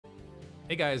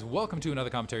Hey guys, welcome to another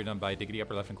commentary done by Diggity.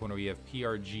 Upper left-hand corner we have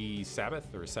PRG Sabbath,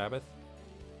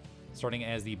 Starting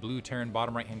as the blue Terran,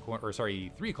 bottom right-hand corner, or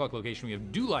sorry, 3 o'clock location, we have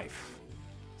dolife.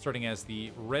 Starting as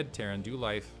the red Terran,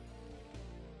 dolife.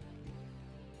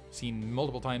 Seen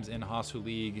multiple times in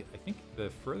Hasuleauge. I think the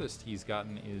furthest he's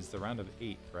gotten is the round of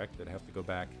 8, correct? I'd have to go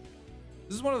back.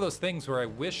 This is one of those things where I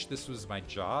wish this was my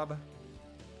job,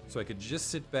 so I could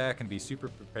just sit back and be super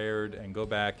prepared and go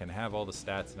back and have all the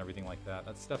stats and everything like that.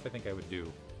 That's stuff I think I would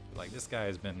do. Like, this guy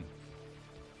has been,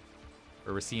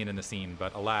 or we're seeing in the scene,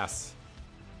 but alas,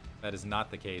 that is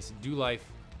not the case. dolife,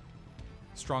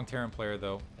 strong Terran player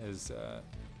though, has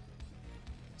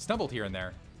stumbled here and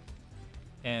there.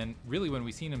 And really when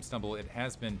we've seen him stumble, it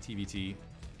has been TVT.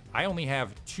 I only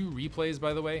have 2 replays,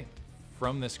 by the way,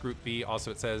 from this Group B.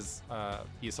 Also, it says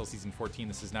BSL Season 14.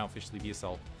 This is now officially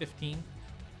BSL 15.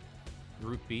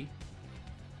 Group B.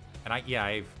 And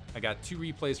I got 2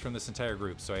 replays from this entire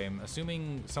group, so I am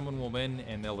assuming someone will win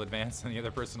and they'll advance, and the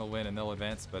other person will win and they'll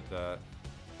advance, but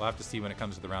we'll have to see when it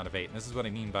comes to the round of 8. And this is what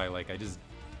I mean by, like,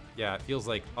 it feels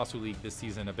like Hasuleauge this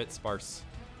season a bit sparse.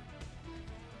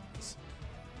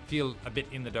 Feel a bit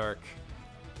in the dark.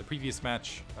 The previous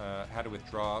match had to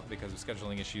withdraw because of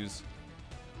scheduling issues,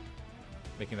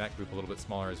 making that group a little bit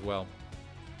smaller as well.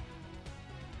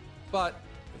 But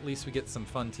at least we get some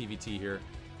fun TVT here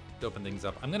to open things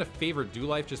up. I'm going to favor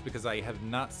dolife just because I have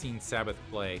not seen Sabbath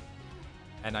play,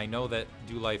 and I know that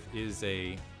dolife is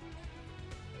a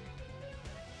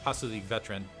Hasuleauge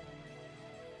veteran.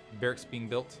 Barracks being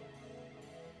built,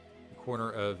 the corner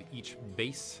of each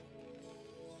base.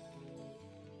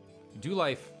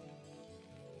 dolife,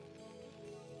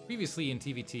 previously in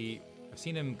TVT, I've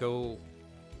seen him go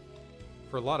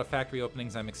for a lot of factory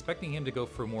openings. I'm expecting him to go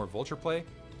for more vulture play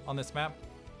on this map.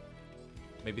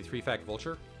 Maybe 3-fact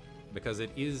vulture, because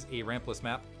it is a rampless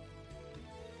map.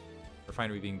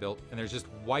 Refinery being built, and there's just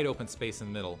wide open space in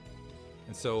the middle.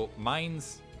 And so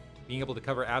mines being able to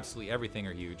cover absolutely everything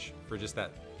are huge for just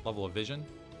that level of vision.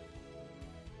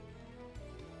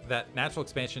 That natural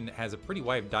expansion has a pretty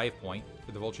wide dive point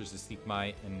for the vultures to seek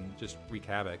my and just wreak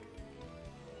havoc.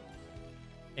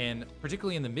 And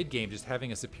particularly in the mid game, just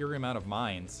having a superior amount of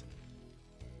mines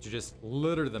to just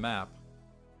litter the map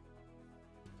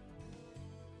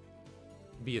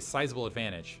be a sizable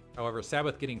advantage. However,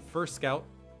 Sabbath getting first scout,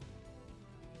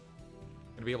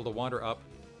 gonna be able to wander up.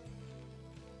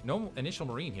 No initial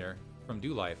marine here from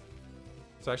dolife,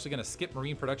 so actually gonna skip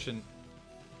marine production.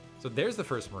 So there's the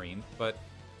first marine, but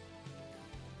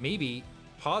maybe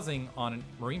pausing on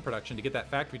marine production to get that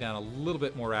factory down a little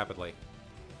bit more rapidly.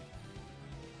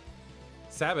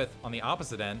 Sabbath on the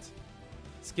opposite end,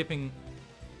 skipping,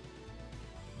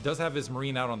 does have his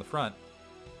marine out on the front.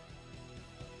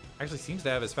 Actually seems to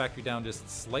have his factory down just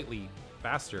slightly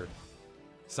faster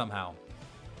somehow.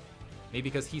 Maybe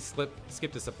because he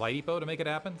skipped a supply depot to make it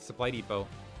happen? Supply depot.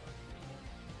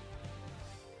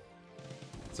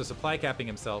 So supply capping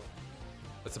himself,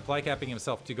 but supply capping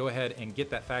himself to go ahead and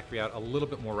get that factory out a little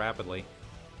bit more rapidly.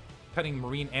 Cutting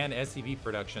marine and SCV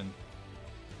production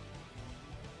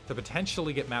to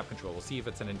potentially get map control. We'll see if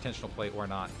it's an intentional play or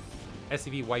not.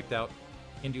 SCV wiped out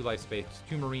in dolife space.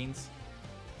 2 marines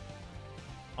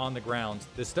on the ground.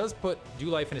 This does put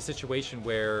dolife in a situation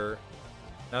where,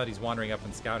 now that he's wandering up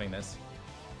and scouting this,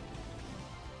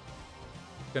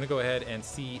 gonna go ahead and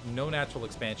see no natural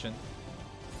expansion.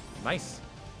 Nice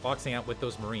boxing out with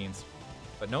those marines,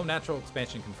 but no natural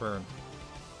expansion confirmed.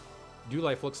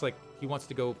 dolife looks like he wants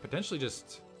to go potentially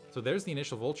just, so there's the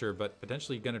initial vulture, but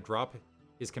potentially gonna drop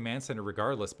his command center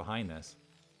regardless behind this.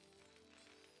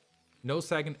 No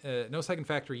second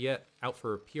factory yet out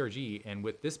for PRG, and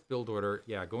with this build order,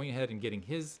 yeah, going ahead and getting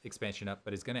his expansion up,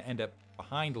 but is going to end up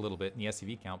behind a little bit in the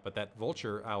SCV count, but that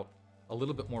vulture out a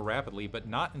little bit more rapidly, but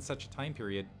not in such a time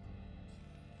period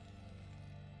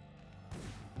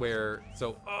where,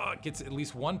 so, gets at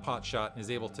least 1 pot shot and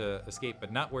is able to escape,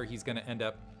 but not where he's going to end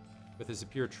up with a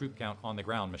superior troop count on the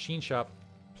ground. Machine shop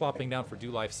plopping down for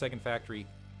dolife, second factory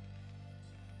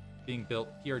being built,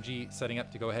 PRG setting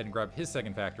up to go ahead and grab his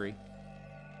second factory.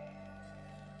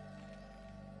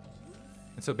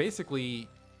 And so basically,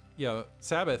 you know,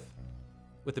 Sabbath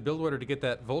with the build order to get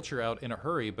that vulture out in a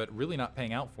hurry, but really not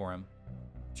paying out for him.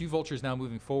 2 vultures now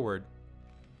moving forward.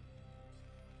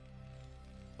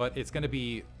 But it's going to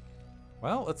be,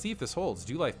 well, let's see if this holds.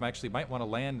 dolife actually might want to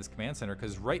land this command center,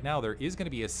 because right now there is going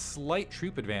to be a slight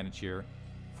troop advantage here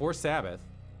for Sabbath.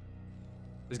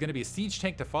 There's going to be a siege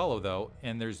tank to follow, though,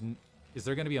 and is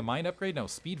there going to be a mine upgrade? No,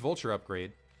 speed vulture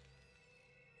upgrade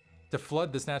to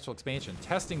flood this natural expansion.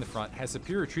 Testing the front, has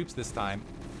superior troops this time.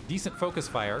 Decent focus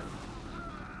fire.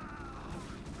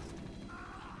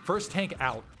 First tank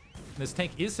out. And this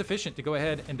tank is sufficient to go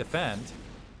ahead and defend.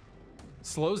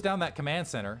 Slows down that command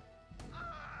center.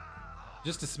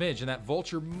 Just a smidge, and that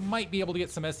Vulture might be able to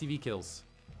get some SCV kills.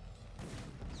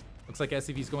 Looks like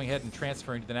SCV's going ahead and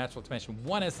transferring to the natural expansion.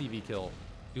 1 SCV kill.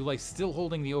 Dolife still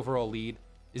holding the overall lead.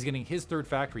 Is getting his 3rd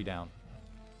factory down.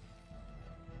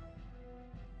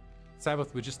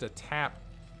 Sabbath with just a tap,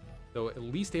 though at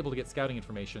least able to get scouting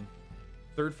information.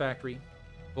 3rd factory.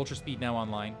 Vulture speed now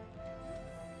online.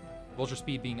 Vulture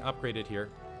speed being upgraded here.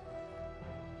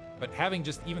 But having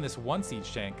just even this 1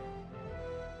 siege tank,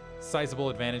 sizable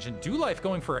advantage. And Dolife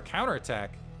going for a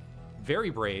counterattack. Very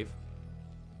brave.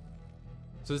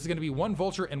 So this is going to be 1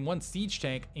 Vulture and 1 siege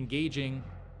tank engaging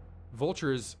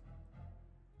Vultures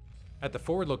at the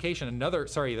forward location.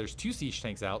 There's 2 siege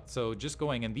tanks out. So just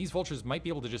going, and these Vultures might be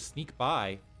able to just sneak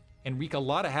by and wreak a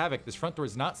lot of havoc. This front door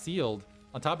is not sealed.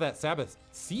 On top of that, Sabbath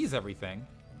sees everything.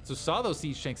 So saw those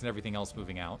siege tanks and everything else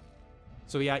moving out.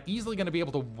 So yeah, easily going to be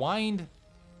able to wind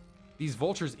these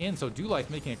Vultures in. So Dolife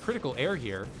making a critical error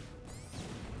here.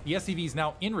 The SCV is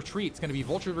now in retreat. It's going to be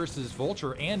Vulture versus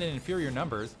Vulture and in inferior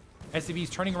numbers. SCV's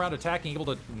turning around, attacking, able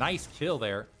to nice kill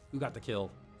there. Who got the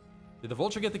kill? Did the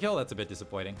Vulture get the kill? That's a bit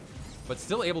disappointing. But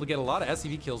still able to get a lot of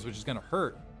SCV kills, which is going to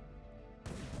hurt.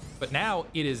 But now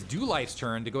it is Dolife's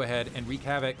turn to go ahead and wreak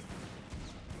havoc.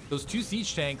 Those 2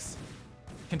 siege tanks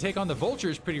can take on the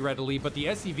Vultures pretty readily, but the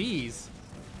SCVs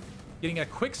getting a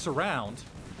quick surround.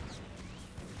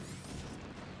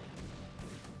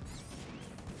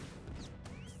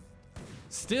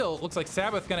 Still, looks like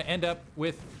Sabbath going to end up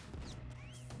with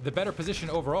the better position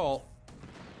overall.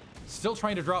 Still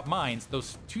trying to drop mines.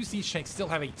 Those 2 siege tanks still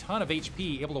have a ton of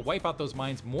HP, able to wipe out those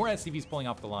mines. More SCVs pulling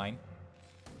off the line.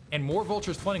 And more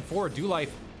Vultures flooding forward. Dolife,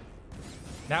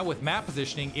 now with map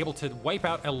positioning, able to wipe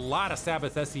out a lot of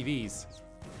Sabbath SCVs.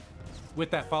 With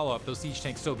that follow-up, those siege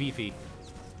tanks so beefy.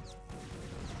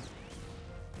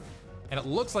 And it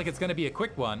looks like it's going to be a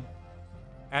quick one.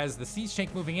 As the siege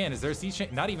tank moving in, is there a siege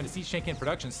tank? Not even a siege tank in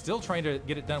production. Still trying to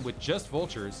get it done with just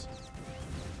Vultures.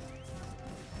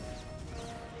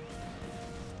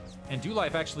 And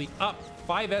Dolife actually up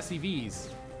 5 SCVs.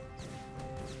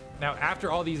 Now, after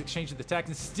all these exchanges of attacks,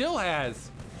 and still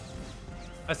has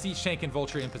a siege tank and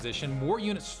Vulture in position. More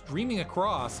units streaming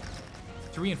across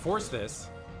to reinforce this.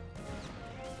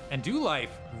 And Dolife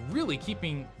really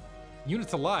keeping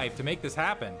units alive to make this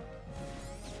happen.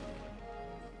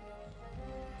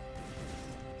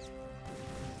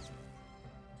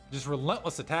 Just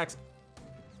relentless attacks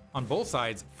on both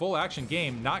sides. Full action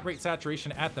game. Not great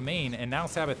saturation at the main. And now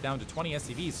Sabbath down to 20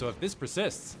 SCVs. So if this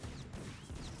persists,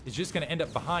 it's just going to end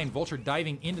up behind. Vulture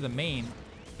diving into the main.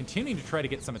 Continuing to try to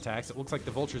get some attacks. It looks like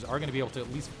the Vultures are going to be able to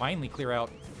at least finally clear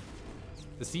out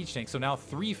the siege tank. So now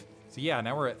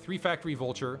now we're at 3 factory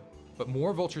Vulture. But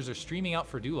more Vultures are streaming out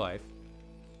for Dolife.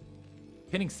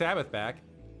 Pinning Sabbath back.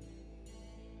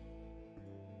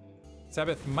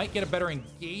 Sabbath might get a better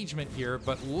engagement here,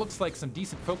 but looks like some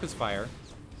decent focus fire.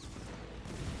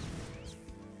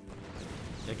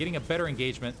 Yeah, getting a better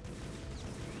engagement.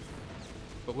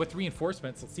 But with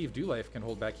reinforcements, let's see if Dolife can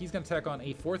hold back. He's going to attack on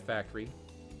a 4th factory.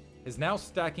 Is now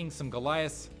stacking some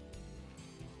Goliaths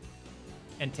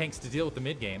and tanks to deal with the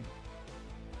mid-game.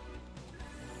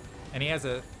 And he has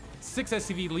a 6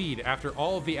 SCV lead after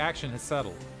all of the action has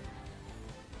settled.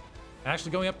 And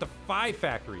actually going up to 5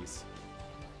 factories.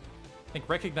 I think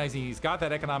recognizing he's got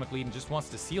that economic lead and just wants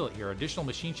to seal it here. Additional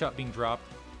machine shop being dropped.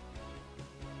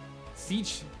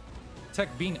 Siege tech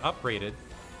being upgraded.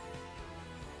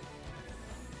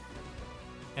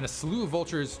 And a slew of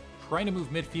Vultures trying to move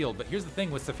midfield. But here's the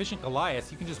thing, with sufficient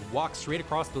Goliaths, you can just walk straight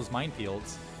across those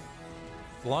minefields.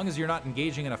 As long as you're not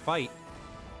engaging in a fight.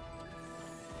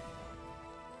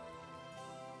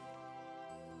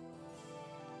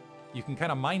 You can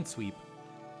kind of mine sweep.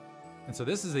 And so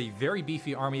this is a very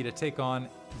beefy army to take on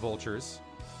Vultures.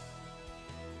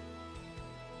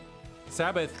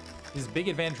 Sabbath, his big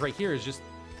advantage right here is just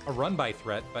a run-by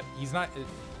threat, but he's not...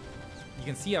 You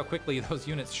can see how quickly those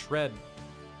units shred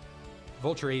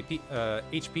Vulture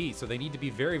HP, so they need to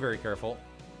be very, very careful.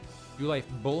 Dolife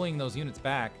bullying those units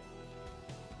back.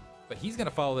 But he's going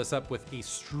to follow this up with a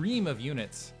stream of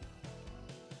units.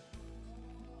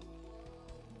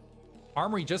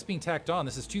 Armory just being tacked on.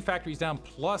 This is 2 factories down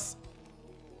plus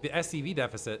the SCV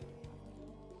deficit.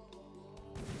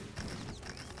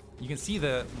 You can see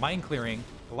the mine clearing.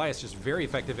 Goliath's just very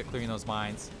effective at clearing those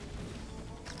mines.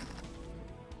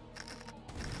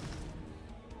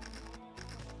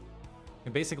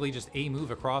 And basically just a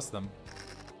move across them.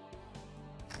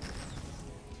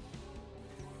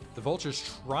 The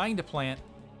Vulture's trying to plant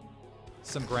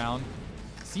some ground.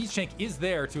 Siege Tank is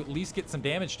there to at least get some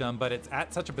damage done, but it's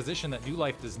at such a position that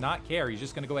dolife does not care. He's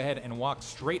just going to go ahead and walk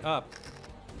straight up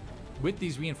with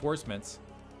these reinforcements.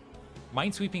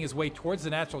 Minesweeping his way towards the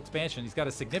natural expansion. He's got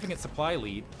a significant supply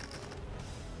lead.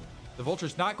 The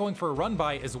Vulture's not going for a run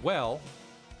by as well.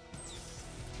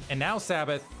 And now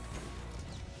Sabbath,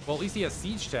 well, at least he has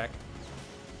Siege Tech.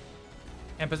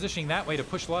 And positioning that way to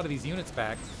push a lot of these units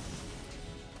back.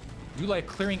 dolife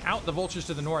clearing out the Vultures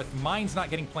to the north. Mines not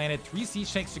getting planted. 3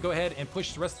 Siege Tanks to go ahead and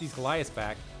push the rest of these Goliaths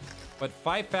back. But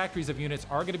 5 factories of units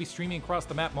are going to be streaming across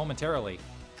the map momentarily.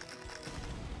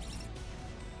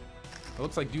 It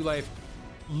looks like dolife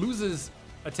loses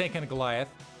a tank and a Goliath.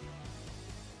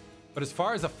 But as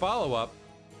far as a follow-up,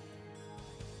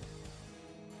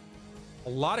 a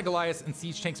lot of Goliaths and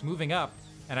Siege Tanks moving up,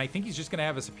 and I think he's just going to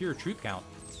have a superior troop count.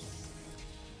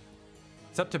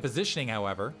 It's up to positioning,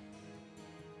 however.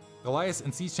 Goliaths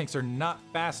and Siege Tanks are not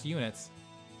fast units,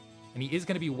 and he is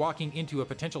going to be walking into a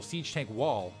potential Siege Tank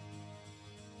wall.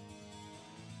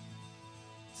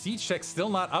 Siege Tech still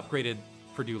not upgraded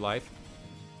for dolife.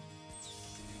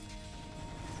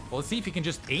 Well, let's see if he can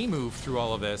just A-move through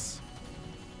all of this.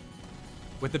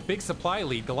 With the big supply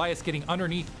lead, Goliath's getting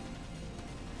underneath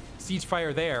siege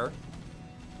fire there.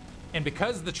 And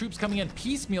because the troops coming in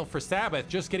piecemeal for Sabbath,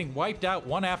 just getting wiped out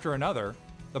one after another,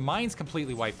 the mines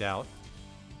completely wiped out.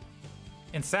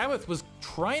 And Sabbath was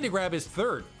trying to grab his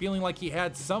third, feeling like he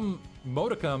had some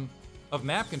modicum of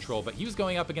map control, but he was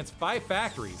going up against 5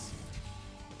 factories.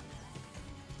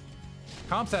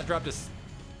 Comsat dropped us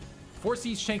 4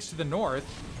 Siege Tanks to the north.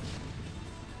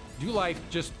 dolife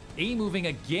just A-moving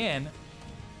again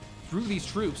through these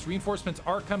troops. Reinforcements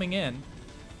are coming in.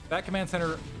 That command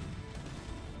center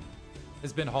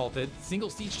has been halted. Single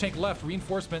Siege Tank left.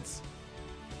 Reinforcements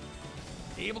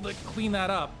able to clean that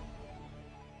up.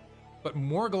 But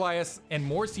more Goliaths and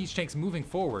more Siege Tanks moving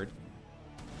forward.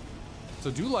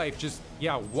 So dolife just,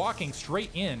 yeah, walking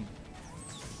straight in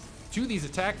to these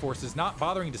attack forces, not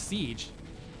bothering to siege.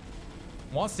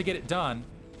 Wants to get it done.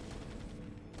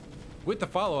 With the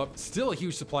follow-up, still a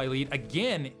huge supply lead.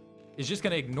 Again, is just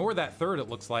going to ignore that third, it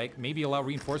looks like. Maybe allow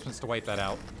reinforcements to wipe that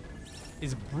out.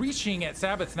 Is breaching at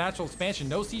Sabbath's natural expansion.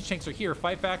 No Siege Tanks are here.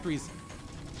 5 factories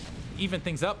even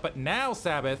things up. But now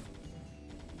Sabbath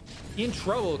in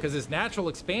trouble because his natural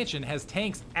expansion has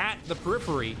tanks at the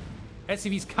periphery.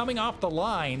 SCVs coming off the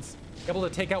lines. Able to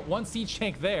take out 1 Siege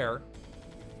Tank there.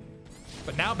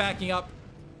 But now backing up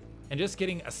and just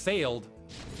getting assailed.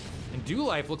 And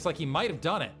dolife looks like he might have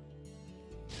done it.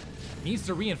 Needs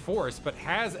to reinforce, but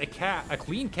has a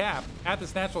clean cap at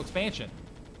this natural expansion.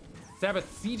 Sabbath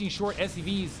sieging short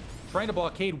SCVs, trying to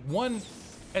blockade 1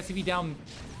 SCV down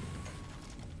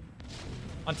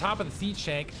on top of the Siege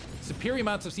Tank. Superior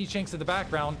amounts of Siege Tanks in the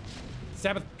background.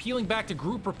 Sabbath peeling back to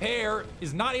group repair,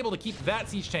 is not able to keep that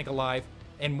Siege Tank alive,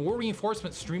 and more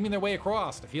reinforcements streaming their way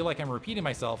across. I feel like I'm repeating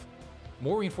myself.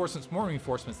 More reinforcements, more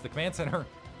reinforcements. The command center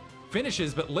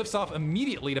finishes, but lifts off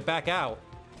immediately to back out.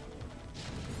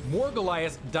 More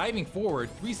Goliaths diving forward.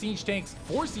 3 Siege Tanks,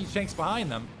 4 Siege Tanks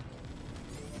behind them.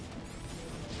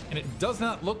 And it does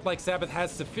not look like Sabbath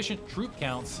has sufficient troop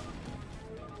counts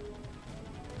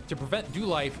to prevent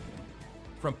dolife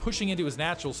from pushing into his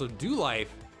natural. So dolife,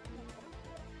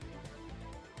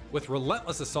 with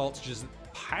relentless assaults, just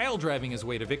pile driving his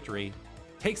way to victory,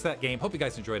 takes that game. Hope you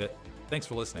guys enjoyed it. Thanks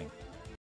for listening.